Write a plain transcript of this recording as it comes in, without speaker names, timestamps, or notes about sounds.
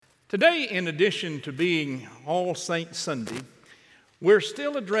Today, in addition to being All Saints Sunday, we're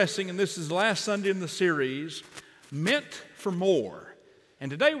still addressing, and this is the last Sunday in the series, Meant for More. And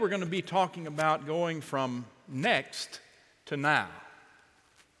today we're going to be talking about going from next to now.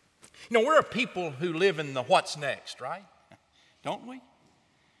 You know, we're a people who live in the what's next, right? Don't we?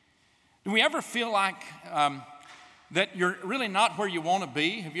 Do we ever feel like that you're really not where you want to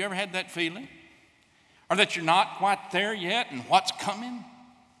be? Have you ever had that feeling? Or that you're not quite there yet and what's coming?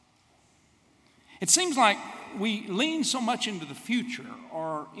 It seems like we lean so much into the future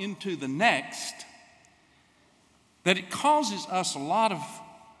or into the next that it causes us a lot of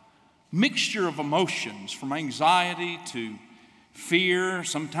mixture of emotions, from anxiety to fear.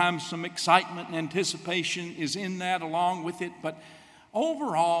 Sometimes some excitement and anticipation is in that along with it, but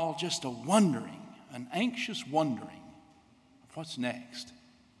overall just a wondering, an anxious wondering of what's next.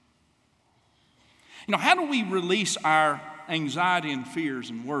 You know, how do we release our anxiety and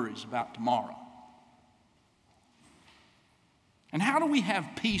fears and worries about tomorrow? And how do we have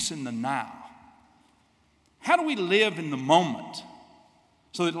peace in the now? How do we live in the moment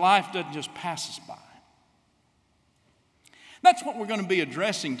so that life doesn't just pass us by? That's what we're going to be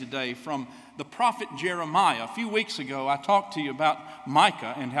addressing today from the prophet Jeremiah. A few weeks ago, I talked to you about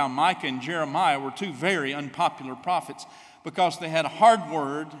Micah and how Micah and Jeremiah were two very unpopular prophets because they had a hard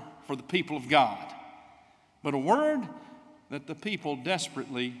word for the people of God, but a word that the people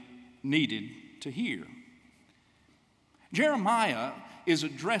desperately needed to hear. Jeremiah is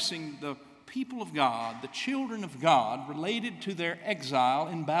addressing the people of God, the children of God, related to their exile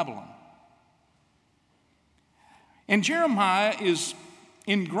in Babylon. And Jeremiah is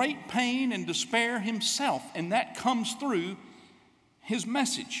in great pain and despair himself, and that comes through his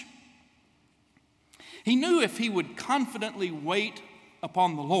message. He knew if he would confidently wait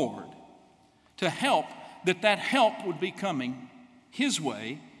upon the Lord to help, that help would be coming his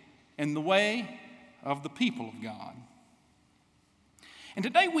way and the way of the people of God. And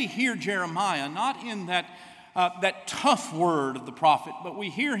today we hear Jeremiah not in that tough word of the prophet, but we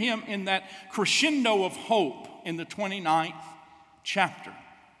hear him in that crescendo of hope in the 29th chapter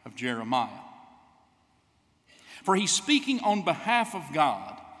of Jeremiah. For he's speaking on behalf of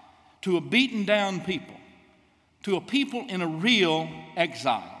God to a beaten down people, to a people in a real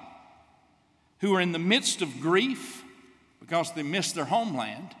exile, who are in the midst of grief because they missed their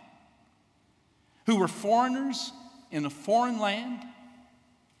homeland, who were foreigners in a foreign land,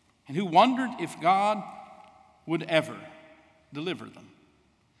 and who wondered if God would ever deliver them.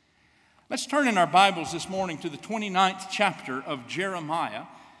 Let's turn in our Bibles this morning to the 29th chapter of Jeremiah.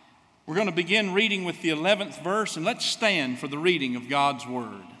 We're going to begin reading with the 11th verse, and let's stand for the reading of God's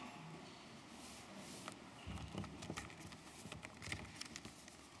Word.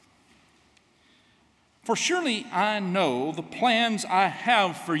 For surely I know the plans I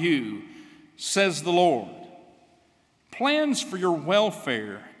have for you, says the Lord. Plans for your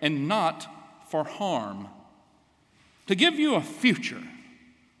welfare and not for harm, to give you a future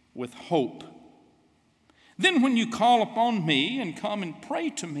with hope. Then when you call upon me and come and pray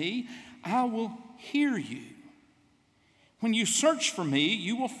to me, I will hear you. When you search for me,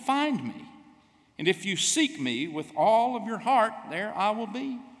 you will find me. And if you seek me with all of your heart, there I will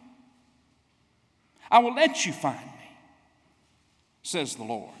be. I will let you find me, says the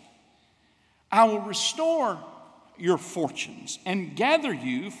Lord. I will restore your fortunes and gather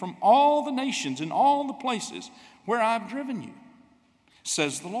you from all the nations and all the places where I've driven you,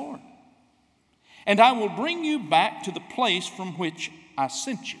 says the Lord. And I will bring you back to the place from which I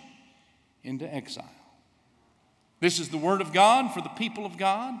sent you into exile. This is the word of God for the people of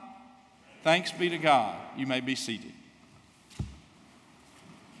God. Thanks be to God. You may be seated.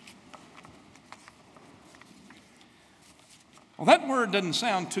 Well, that word doesn't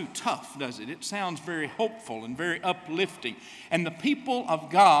sound too tough, does it? It sounds very hopeful and very uplifting. And the people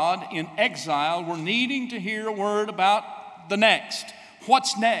of God in exile were needing to hear a word about the next.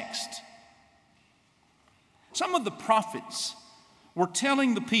 What's next? Some of the prophets were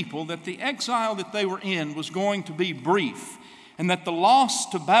telling the people that the exile that they were in was going to be brief, and that the loss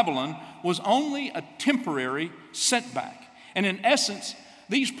to Babylon was only a temporary setback. And in essence,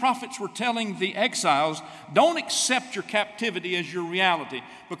 these prophets were telling the exiles, don't accept your captivity as your reality,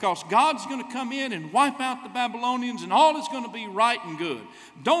 because God's going to come in and wipe out the Babylonians and all is going to be right and good.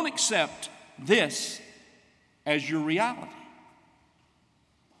 Don't accept this as your reality.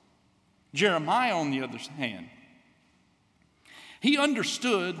 Jeremiah, on the other hand, he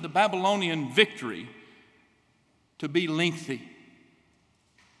understood the Babylonian victory to be lengthy,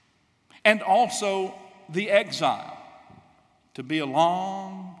 and also the exile to be a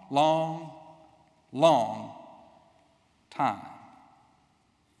long, long, long time.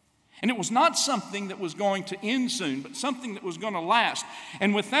 And it was not something that was going to end soon, but something that was going to last.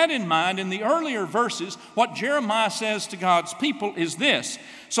 And with that in mind, in the earlier verses, what Jeremiah says to God's people is this: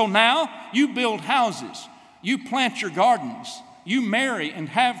 so now you build houses, you plant your gardens, you marry and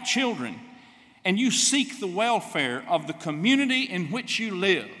have children, and you seek the welfare of the community in which you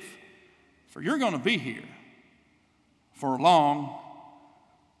live. For you're going to be here for a long,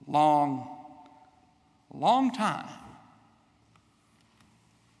 long, long time.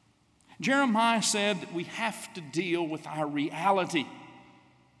 Jeremiah said that we have to deal with our reality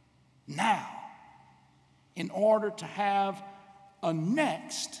now in order to have a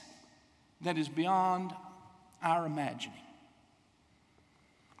next that is beyond our imagining.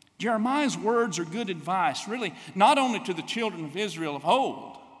 Jeremiah's words are good advice, really, not only to the children of Israel of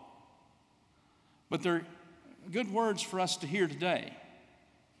old, but they're good words for us to hear today,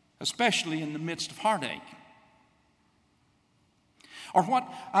 especially in the midst of heartache. Or what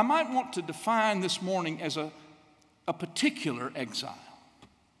I might want to define this morning as a particular exile.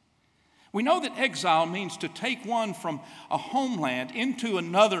 We know that exile means to take one from a homeland into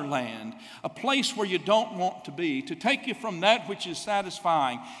another land, a place where you don't want to be, to take you from that which is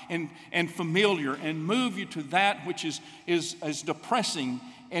satisfying and familiar and move you to that which is depressing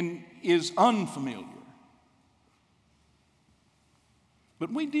and is unfamiliar.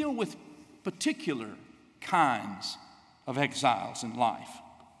 But we deal with particular kinds of exiles in life.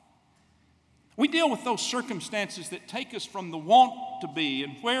 We deal with those circumstances that take us from the want to be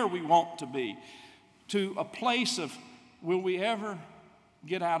and where we want to be to a place of, will we ever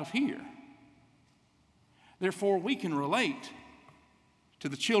get out of here? Therefore, we can relate to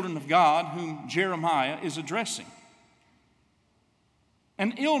the children of God whom Jeremiah is addressing.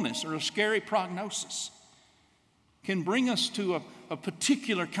 An illness or a scary prognosis can bring us to a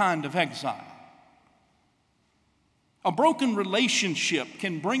particular kind of exile. A broken relationship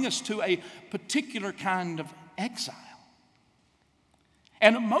can bring us to a particular kind of exile.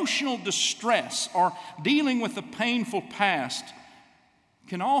 An emotional distress or dealing with a painful past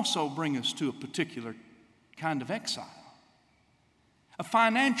can also bring us to a particular kind of exile. A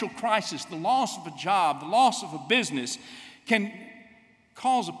financial crisis, the loss of a job, the loss of a business can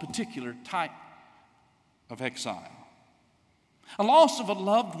cause a particular type of exile. A loss of a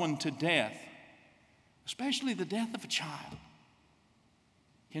loved one to death, especially the death of a child,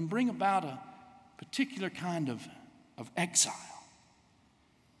 can bring about a particular kind of exile.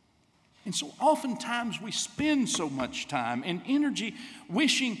 And so oftentimes we spend so much time and energy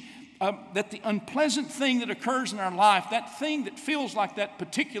wishing that the unpleasant thing that occurs in our life, that thing that feels like that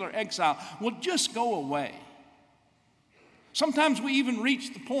particular exile, will just go away. Sometimes we even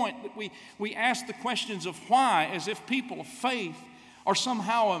reach the point that we ask the questions of why, as if people of faith are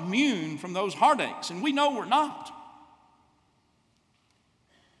somehow immune from those heartaches, and we know we're not.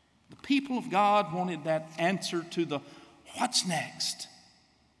 The people of God wanted that answer to the what's next.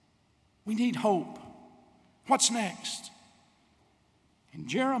 We need hope. What's next? And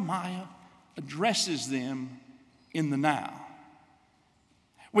Jeremiah addresses them in the now.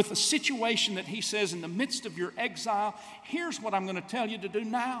 With a situation that he says, in the midst of your exile, here's what I'm going to tell you to do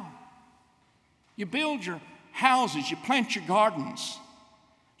now. You build your houses, you plant your gardens,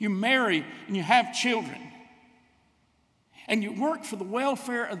 you marry and you have children, and you work for the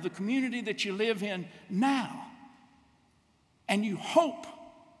welfare of the community that you live in now. And you hope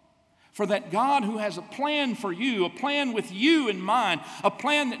for that God who has a plan for you, a plan with you in mind, a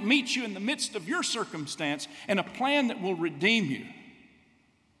plan that meets you in the midst of your circumstance, and a plan that will redeem you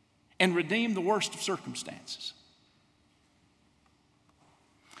and redeem the worst of circumstances.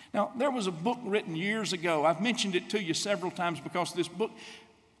 Now, there was a book written years ago. I've mentioned it to you several times because this book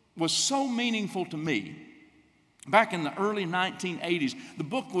was so meaningful to me. Back in the early 1980s, the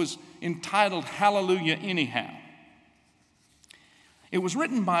book was entitled Hallelujah Anyhow. It was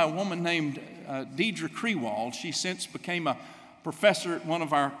written by a woman named Deidre Krewald. She since became a professor at one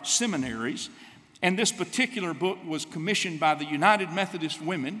of our seminaries. And this particular book was commissioned by the United Methodist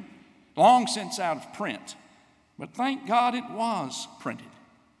Women, long since out of print. But thank God it was printed.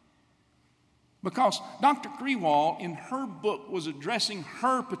 Because Dr. Krewald, in her book, was addressing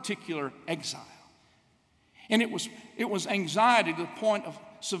her particular exile. And it was anxiety to the point of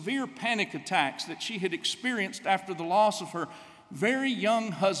severe panic attacks that she had experienced after the loss of her very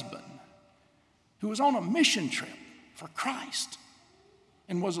young husband, who was on a mission trip for Christ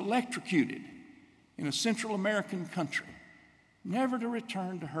and was electrocuted in a Central American country, never to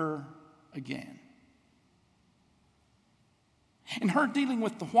return to her again. And her dealing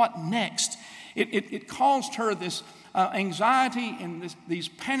with the what next, it caused her this anxiety and these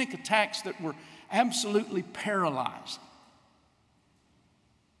panic attacks that were absolutely paralyzing.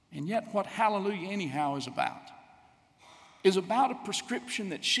 And yet what Hallelujah Anyhow is about a prescription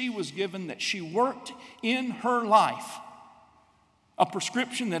that she was given, that she worked in her life. A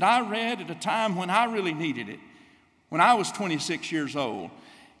prescription that I read at a time when I really needed it, when I was 26 years old,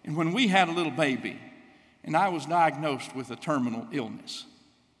 and when we had a little baby, and I was diagnosed with a terminal illness.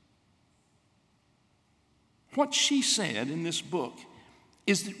 What she said in this book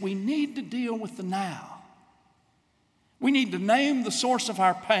is that we need to deal with the now. We need to name the source of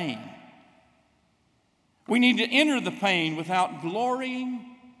our pain. We need to enter the pain without glorying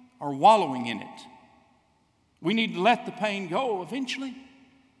or wallowing in it. We need to let the pain go eventually.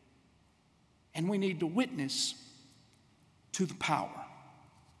 And we need to witness to the power.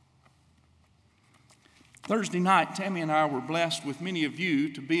 Thursday night, Tammy and I were blessed with many of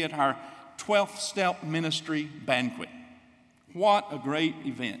you to be at our 12th Step Ministry Banquet. What a great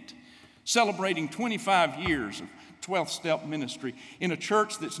event. Celebrating 25 years of 12th Step Ministry in a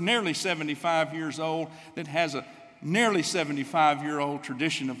church that's nearly 75 years old, that has a nearly 75-year-old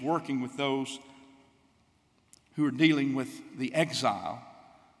tradition of working with those who are dealing with the exile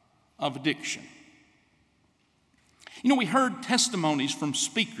of addiction. You know, we heard testimonies from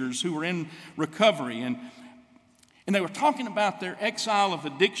speakers who were in recovery, and they were talking about their exile of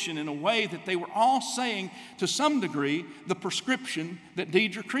addiction in a way that they were all saying, to some degree, the prescription that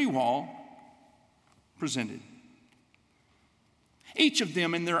Deidre Krewall presented. Each of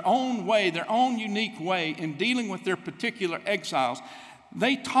them, in their own way, their own unique way, in dealing with their particular exiles,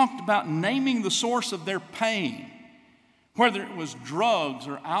 they talked about naming the source of their pain, whether it was drugs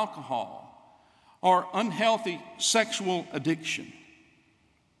or alcohol or unhealthy sexual addiction.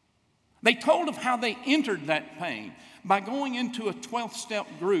 They told of how they entered that pain by going into a 12th step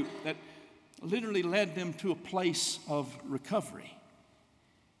group that literally led them to a place of recovery.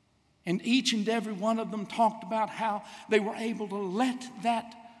 And each and every one of them talked about how they were able to let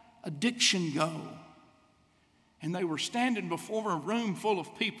that addiction go. And they were standing before a room full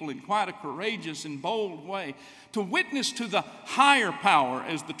of people in quite a courageous and bold way to witness to the higher power,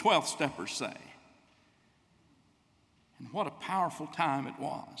 as the 12th steppers say. And what a powerful time it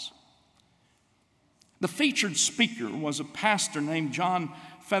was. The featured speaker was a pastor named John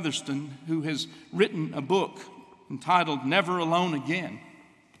Featherston, who has written a book entitled Never Alone Again.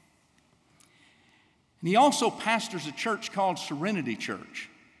 And he also pastors a church called Serenity Church.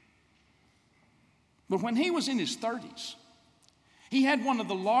 But when he was in his 30s, he had one of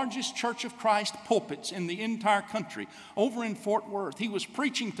the largest Church of Christ pulpits in the entire country over in Fort Worth. He was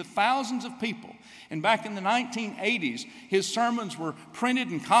preaching to thousands of people. And back in the 1980s, his sermons were printed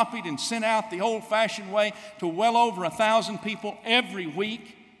and copied and sent out the old-fashioned way to well over 1,000 people every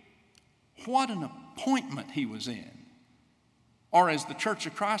week. What an appointment he was in. Or as the Church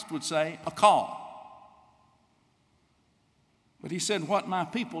of Christ would say, a call. But he said, what my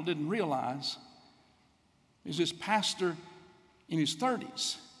people didn't realize is this pastor in his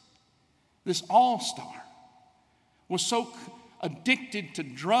 30s, this all-star, was so addicted to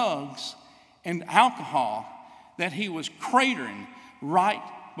drugs and alcohol that he was cratering right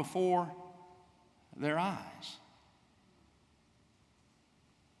before their eyes.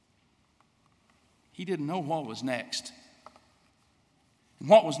 He didn't know what was next. And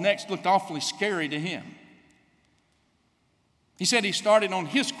what was next looked awfully scary to him. He said he started on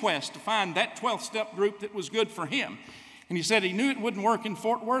his quest to find that 12th step group that was good for him. And he said he knew it wouldn't work in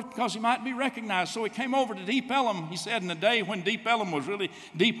Fort Worth because he might be recognized. So he came over to Deep Ellum, he said, in the day when Deep Ellum was really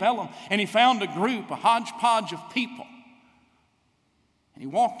Deep Ellum. And he found a group, a hodgepodge of people. And he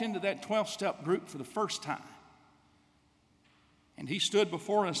walked into that 12th step group for the first time. And he stood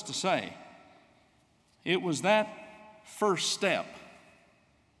before us to say, it was that first step,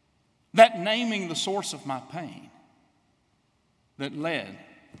 that naming the source of my pain, that led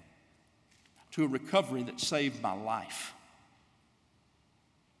to a recovery that saved my life.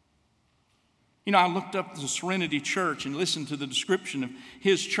 You know, I looked up the Serenity Church and listened to the description of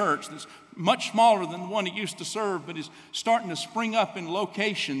his church that's much smaller than the one he used to serve, but is starting to spring up in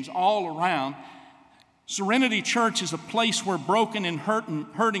locations all around. Serenity Church is a place where broken and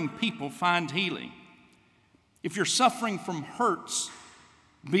hurting people find healing. If you're suffering from hurts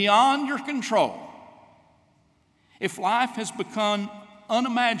beyond your control, if life has become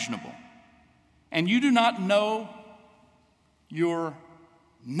unimaginable and you do not know your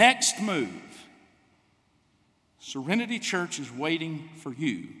next move, Serenity Church is waiting for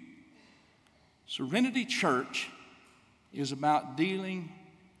you. Serenity Church is about dealing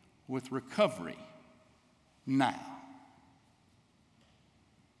with recovery now.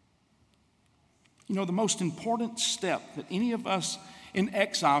 You know, the most important step that any of us in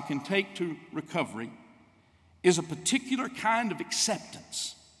exile can take to recovery is a particular kind of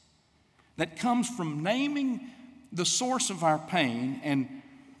acceptance that comes from naming the source of our pain and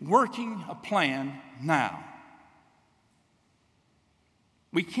working a plan now.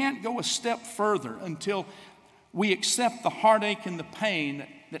 We can't go a step further until we accept the heartache and the pain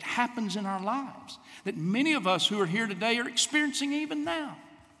that happens in our lives, that many of us who are here today are experiencing even now.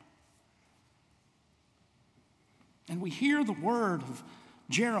 And we hear the word of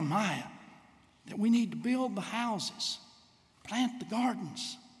Jeremiah that we need to build the houses, plant the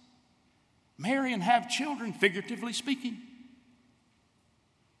gardens, marry and have children, figuratively speaking,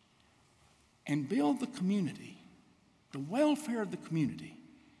 and build the community, the welfare of the community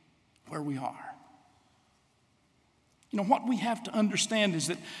where we are. You know, what we have to understand is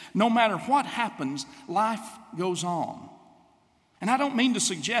that no matter what happens, life goes on. And I don't mean to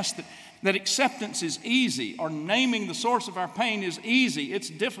suggest that acceptance is easy or naming the source of our pain is easy. It's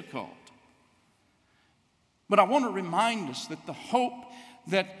difficult. But I want to remind us that the hope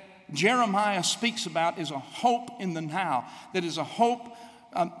that Jeremiah speaks about is a hope in the now, that is a hope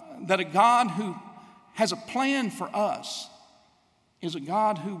that a God who has a plan for us is a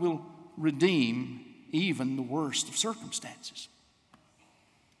God who will redeem even the worst of circumstances.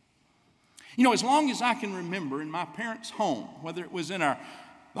 You know, as long as I can remember in my parents' home, whether it was in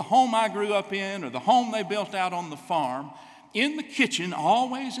the home I grew up in or the home they built out on the farm, in the kitchen,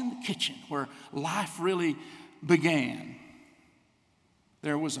 always in the kitchen where life really began,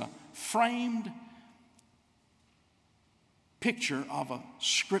 there was a framed picture of a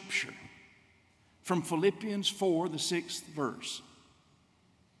scripture from Philippians 4, the 6th verse.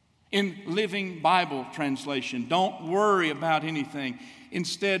 In Living Bible translation, don't worry about anything.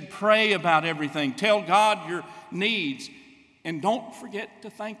 Instead, pray about everything. Tell God your needs, and don't forget to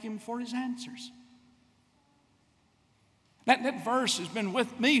thank Him for His answers. That verse has been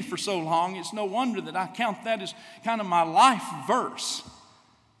with me for so long, it's no wonder that I count that as kind of my life verse.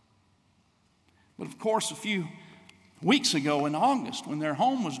 But of course, a few weeks ago in August, when their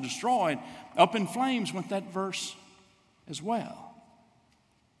home was destroyed, up in flames went that verse as well.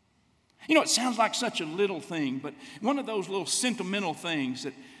 You know, it sounds like such a little thing, but one of those little sentimental things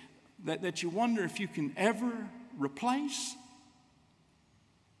that you wonder if you can ever replace.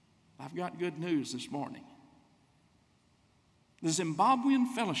 I've got good news this morning. The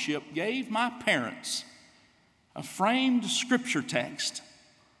Zimbabwean Fellowship gave my parents a framed scripture text,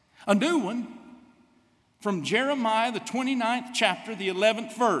 a new one from Jeremiah, the 29th chapter, the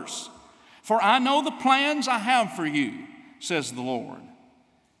 11th verse. For I know the plans I have for you, says the Lord.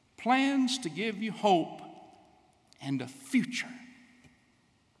 Plans to give you hope and a future.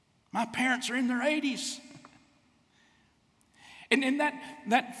 My parents are in their 80s. And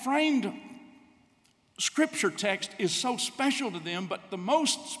that framed scripture text is so special to them, but the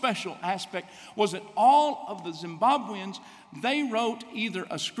most special aspect was that all of the Zimbabweans, they wrote either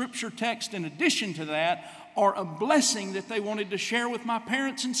a scripture text in addition to that or a blessing that they wanted to share with my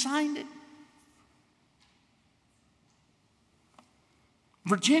parents and signed it.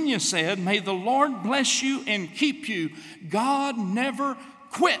 Virginia said, "May the Lord bless you and keep you. God never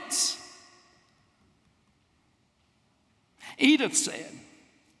quits." Edith said,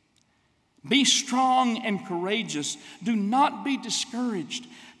 "Be strong and courageous. Do not be discouraged.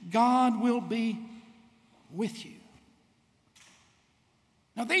 God will be with you."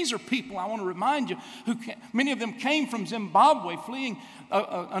 Now, these are people, I want to remind you, many of them came from Zimbabwe, fleeing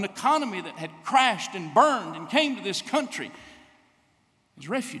an economy that had crashed and burned, and came to this country as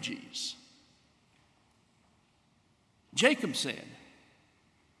refugees. Jacob said,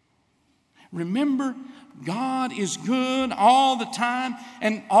 "Remember, God is good all the time,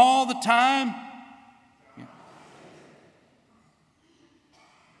 and all the time." Yeah.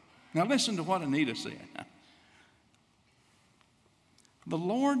 Now listen to what Anita said. The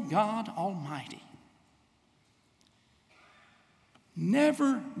Lord God Almighty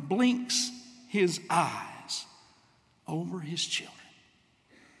never blinks His eyes over His children.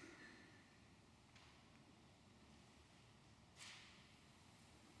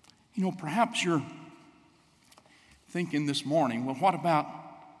 You know, perhaps you're thinking this morning, well, what about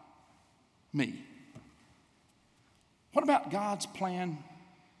me? What about God's plan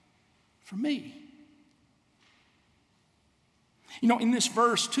for me? You know, in this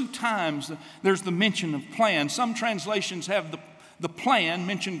verse, 2 times, there's the mention of plan. Some translations have the plan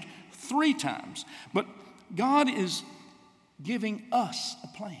mentioned 3 times. But God is giving us a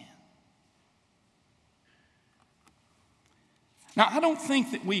plan. Now, I don't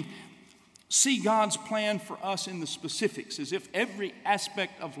think that we see God's plan for us in the specifics, as if every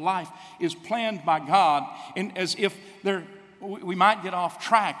aspect of life is planned by God, and as if we might get off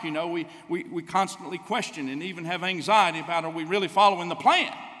track. You know, we constantly question and even have anxiety about, are we really following the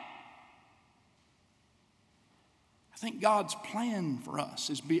plan? think God's plan for us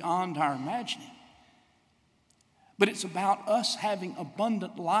is beyond our imagining. But it's about us having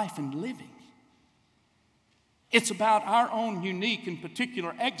abundant life and living. It's about our own unique and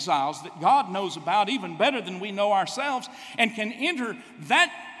particular exiles that God knows about even better than we know ourselves, and can enter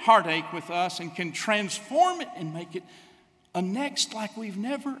that heartache with us and can transform it and make it a next like we've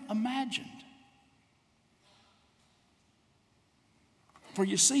never imagined. For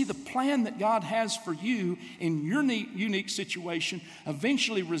you see, the plan that God has for you in your unique situation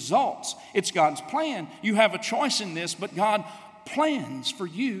eventually results. It's God's plan. You have a choice in this, but God plans for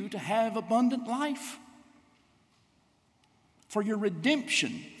you to have abundant life. For your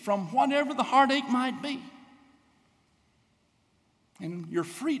redemption from whatever the heartache might be. And your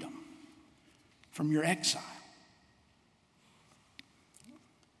freedom from your exile.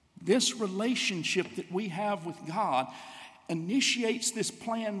 This relationship that we have with God initiates this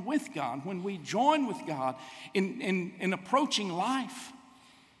plan with God. When we join with God in approaching life,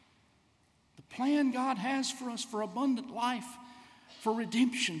 the plan God has for us for abundant life, for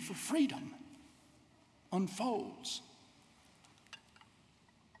redemption, for freedom, unfolds.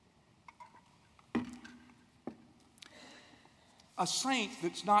 A saint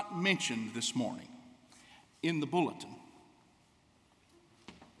that's not mentioned this morning in the bulletin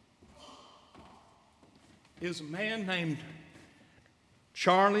is a man named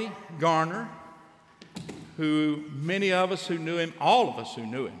Charlie Garner, who many of us who knew him, all of us who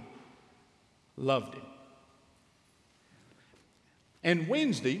knew him, loved him. And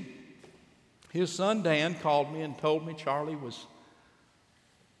Wednesday, his son Dan called me and told me Charlie was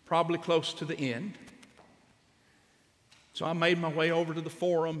probably close to the end. So I made my way over to the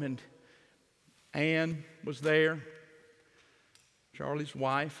forum, and Ann was there, Charlie's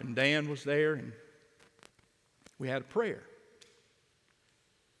wife, and Dan was there, and we had a prayer.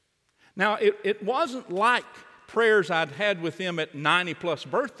 Now, it wasn't like prayers I'd had with him at 90-plus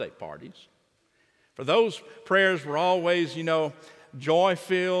birthday parties. For those prayers were always,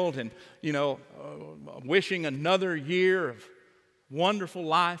 joy-filled and, wishing another year of wonderful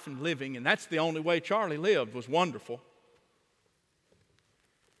life and living. And that's the only way Charlie lived, was wonderful.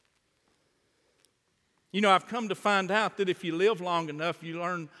 I've come to find out that if you live long enough, you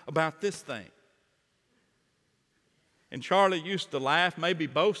learn about this thing. And Charlie used to laugh, maybe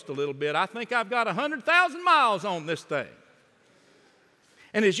boast a little bit. I think I've got 100,000 miles on this thing.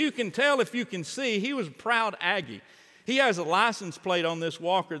 And as you can tell, if you can see, he was a proud Aggie. He has a license plate on this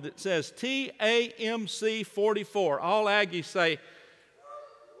walker that says TAMC 44. All Aggies say,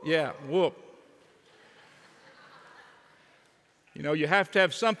 yeah, whoop. You have to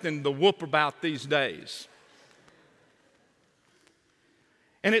have something to whoop about these days.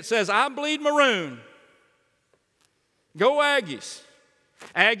 And it says, I bleed maroon. Go Aggies.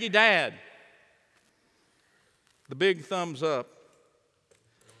 Aggie Dad. The big thumbs up.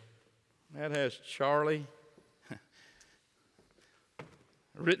 That has Charlie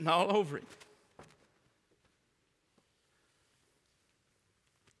written all over it.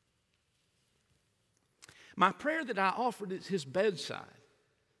 My prayer that I offered at his bedside,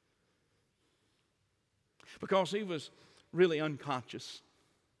 because he was really unconscious,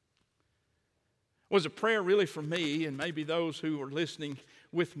 was a prayer really for me and maybe those who were listening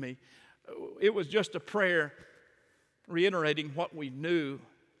with me. It was just a prayer reiterating what we knew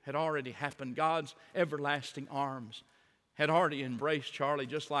had already happened. God's everlasting arms had already embraced Charlie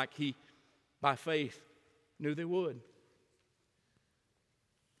just like he, by faith, knew they would.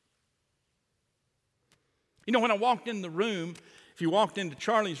 When I walked in the room, if you walked into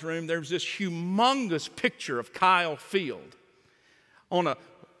Charlie's room, there was this humongous picture of Kyle Field on a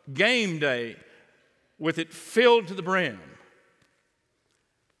game day with it filled to the brim.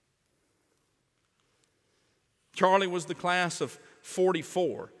 Charlie was the class of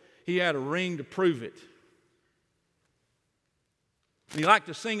 44. He had a ring to prove it. He liked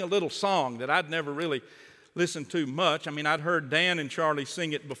to sing a little song that I'd never really listened to much. I'd heard Dan and Charlie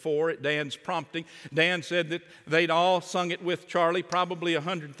sing it before at Dan's prompting. Dan said that they'd all sung it with Charlie probably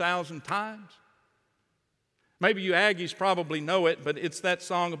 100,000 times. Maybe you Aggies probably know it, but it's that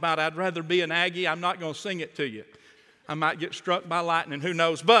song about I'd rather be an Aggie. I'm not going to sing it to you. I might get struck by lightning, who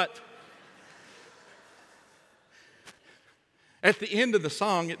knows. But at the end of the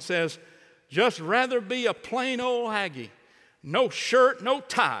song it says, just rather be a plain old Aggie. No shirt, no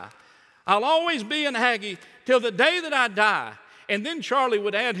tie. I'll always be an Aggie till the day that I die. And then Charlie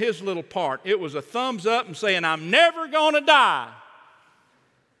would add his little part. It was a thumbs up and saying, I'm never going to die.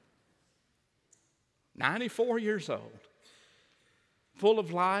 94 years old, full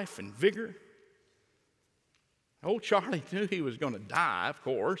of life and vigor. Old Charlie knew he was going to die, of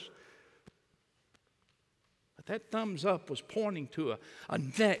course. But that thumbs up was pointing to a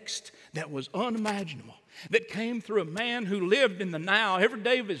next that was unimaginable, that came through a man who lived in the now every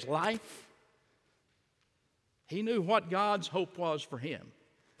day of his life. He knew what God's hope was for him.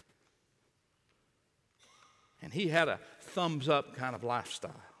 And he had a thumbs up kind of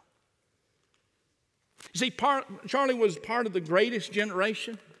lifestyle. You see, Charlie was part of the greatest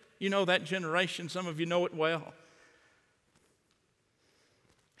generation. You know that generation. Some of you know it well.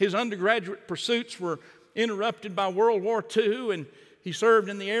 His undergraduate pursuits were interrupted by World War II, and he served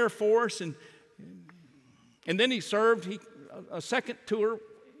in the Air Force, and then he served a second tour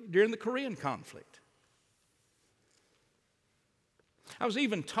during the Korean conflict. I was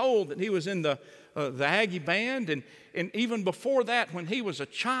even told that he was in the Aggie Band, and even before that, when he was a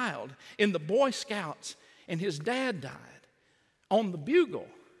child, in the Boy Scouts, and his dad died on the bugle.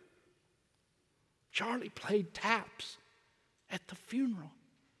 Charlie played taps at the funeral.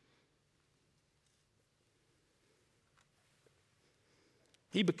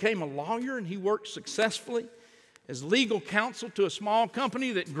 He became a lawyer, and he worked successfully as legal counsel to a small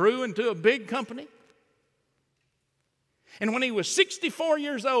company that grew into a big company. And when he was 64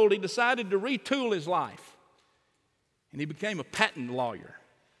 years old, he decided to retool his life. And he became a patent lawyer.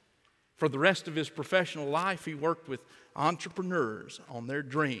 For the rest of his professional life, he worked with entrepreneurs on their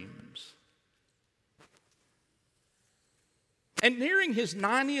dreams. And nearing his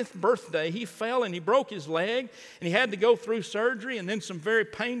 90th birthday, he fell and he broke his leg, and he had to go through surgery and then some very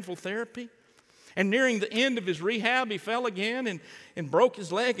painful therapy. And nearing the end of his rehab, he fell again and broke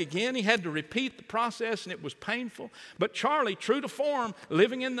his leg again. He had to repeat the process, and it was painful. But Charlie, true to form,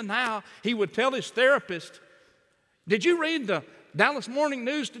 living in the now, he would tell his therapist, "Did you read the Dallas Morning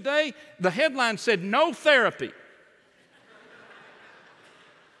News today? The headline said, 'No therapy.'"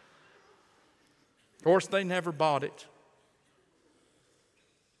 Of course, they never bought it.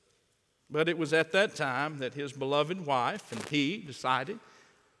 But it was at that time that his beloved wife and he decided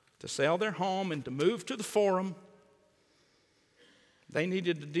to sell their home and to move to the Forum. They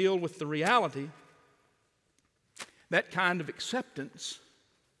needed to deal with the reality, that kind of acceptance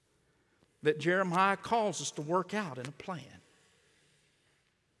that Jeremiah calls us to work out in a plan.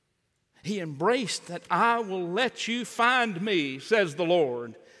 He embraced that, "I will let you find me," says the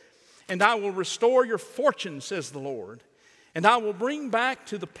Lord, "and I will restore your fortune," says the Lord. "And I will bring back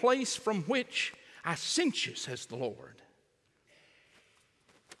to the place from which I sent you," says the Lord.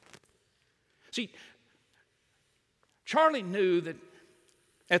 See, Charlie knew that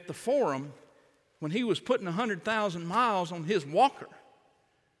at the Forum, when he was putting 100,000 miles on his walker,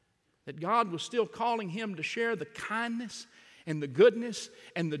 that God was still calling him to share the kindness and the goodness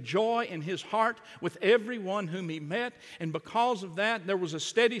and the joy in his heart with everyone whom he met. And because of that, there was a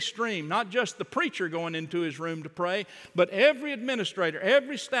steady stream, not just the preacher going into his room to pray, but every administrator,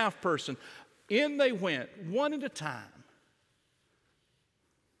 every staff person. In they went, one at a time,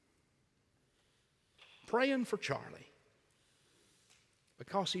 praying for Charlie,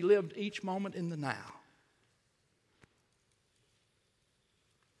 because he lived each moment in the now.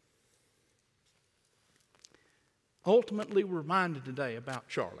 Ultimately, we're reminded today about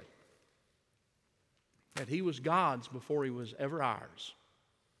Charlie, that he was God's before he was ever ours.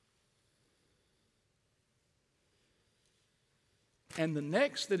 And the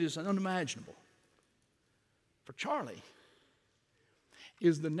next that is unimaginable for Charlie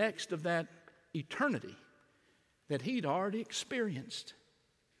is the next of that eternity that he'd already experienced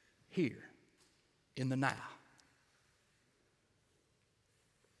here in the now.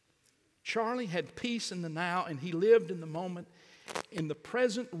 Charlie had peace in the now, and he lived in the moment, in the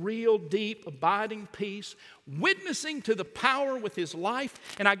present, real, deep, abiding peace, witnessing to the power with his life.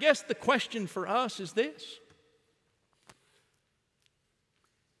 And I guess the question for us is this: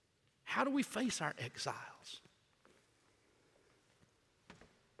 how do we face our exiles?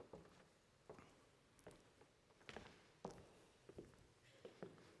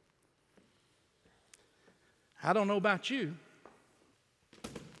 I don't know about you,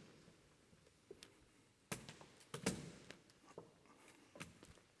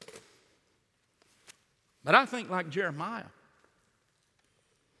 but I think like Jeremiah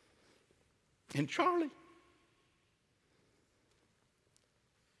and Charlie.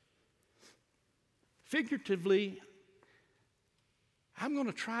 Figuratively, I'm going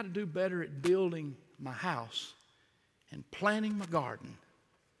to try to do better at building my house and planting my garden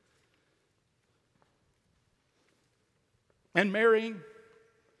and marrying,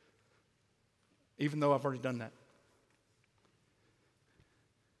 even though I've already done that,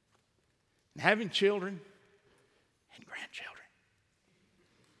 and having children and grandchildren,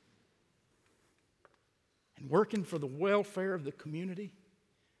 and working for the welfare of the community.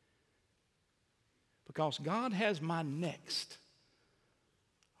 because God has my next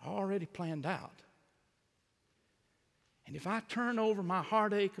already planned out. And if I turn over my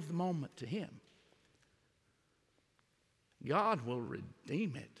heartache of the moment to Him, God will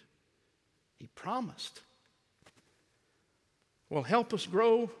redeem it. He promised. Will help us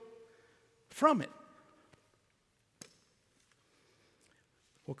grow from it.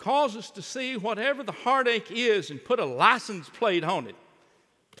 Will cause us to see whatever the heartache is and put a license plate on it.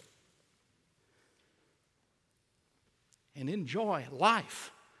 And enjoy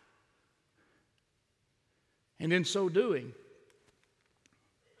life. And in so doing,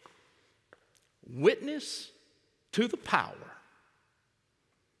 witness to the power.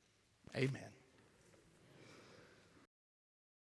 Amen.